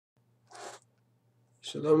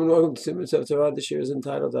Shalom and welcome to Siman Torah. This year is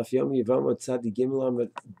entitled Daf Yomi Yevamot 93b.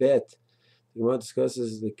 The Gemara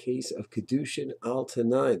discusses the case of Kiddushin Al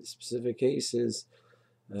T'nai. The specific case is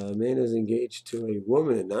a man is engaged to a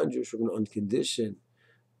woman, a non-Jewish woman, on condition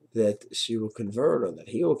that she will convert or that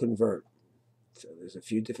he will convert. So there's a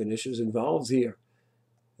few different issues involved here.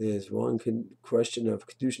 There's one question of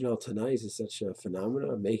Kiddushin Al T'nai. Is such a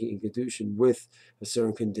phenomenon, making a Kiddushin with a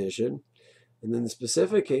certain condition? And then the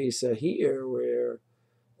specific case here where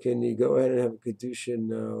can you go ahead and have a Kiddushin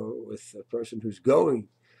with a person who's going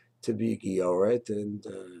to be a Gioret, and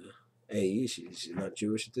A, she's not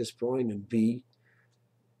Jewish at this point, and B,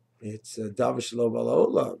 it's Davar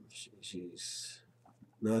Shelo. She's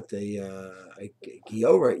not a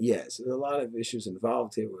Gioret yet. So there's a lot of issues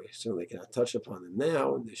involved here. We certainly cannot touch upon them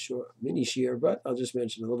now in this short mini shir, but I'll just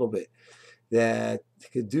mention a little bit that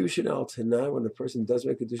Kiddushin Al T'nai, when a person does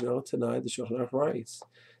make Kiddushin Al T'nai, the Shulchan Aruch writes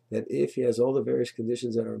that if he has all the various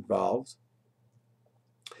conditions that are involved,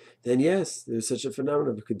 then yes, there's such a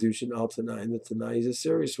phenomenon of Kiddushin Al T'nai, and the T'nai is a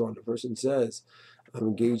serious one. The person says, I'm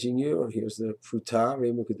engaging you, and here's the Pruta,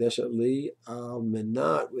 li al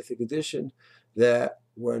menat, with the condition that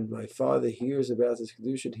when my father hears about this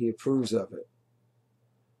Kiddushin, he approves of it.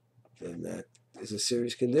 Then that is a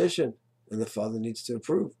serious condition, and the father needs to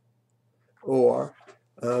approve. Or,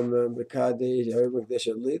 this is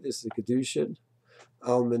the Kiddushin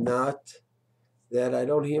Al menat, that I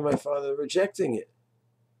don't hear my father rejecting it.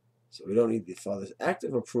 So we don't need the father's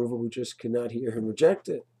active approval, we just cannot hear him reject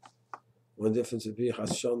it. One difference would be,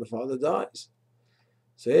 Chas Shalom, the father dies.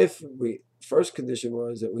 So if first condition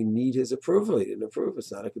was that we need his approval, he didn't approve,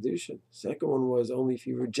 it's not a Kiddushin. Second one was only if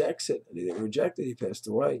he rejects it, and he didn't reject it, he passed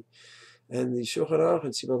away. And the Shulchan Aruch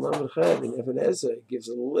and Siman and Haezer gives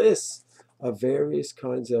a list of various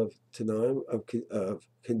kinds of T'naim, of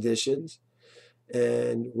conditions,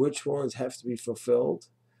 and which ones have to be fulfilled,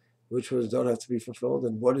 which ones don't have to be fulfilled,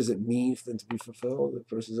 and what does it mean for them to be fulfilled. The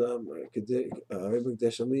person's a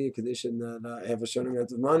condition that I have a certain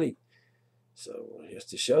amount of money. So he has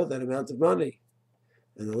to show that amount of money.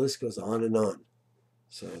 And the list goes on and on.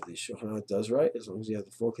 So the Shulchan Aruch does right. As long as you have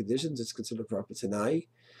the four conditions, it's considered proper T'nai.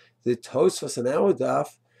 The Tosfot in our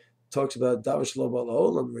Daf talks about Davar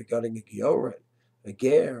Shelo regarding a Gioret, a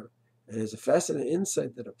ger. And there's a fascinating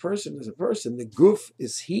insight that a person is a person. The guf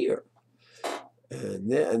is here. And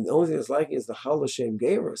the only thing that's lacking is the Hal Hashem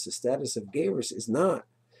Gerus. The status of Gerus is not.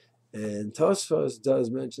 And Tosfot does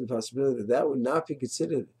mention the possibility that would not be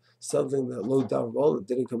considered something that Lo Davar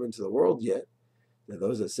didn't come into the world yet. Now,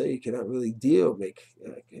 those that say you cannot really make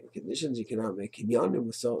conditions, you cannot make kinyanim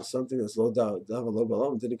with something that's Lo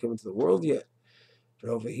Davar didn't come into the world yet. But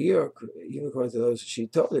over here, even according to those she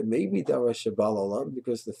told, it may be Davar Shabal Olam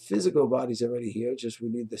because the physical body's already here, just we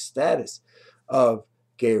need the status of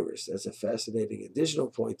Gerus. That's a fascinating additional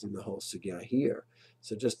point in the whole sugya here.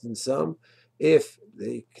 So just in sum, if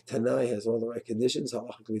the T'nai has all the right conditions,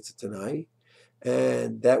 halachically it's a T'nai,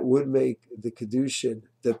 and that would make the Kiddushin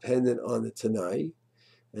dependent on the T'nai.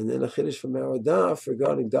 And then a Chiddush from our Daf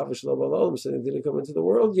regarding Davar Shelo B'Olam, saying it didn't come into the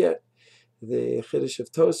world yet. The Chiddush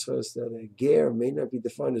of Tosfot that a ger may not be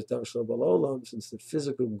defined as Davar Shelo B'Olam, since the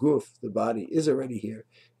physical guf, the body, is already here.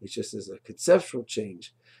 It's just as a conceptual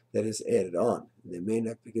change that is added on. And they may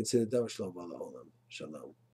not be considered Davar Shelo B'Olam. Shalom.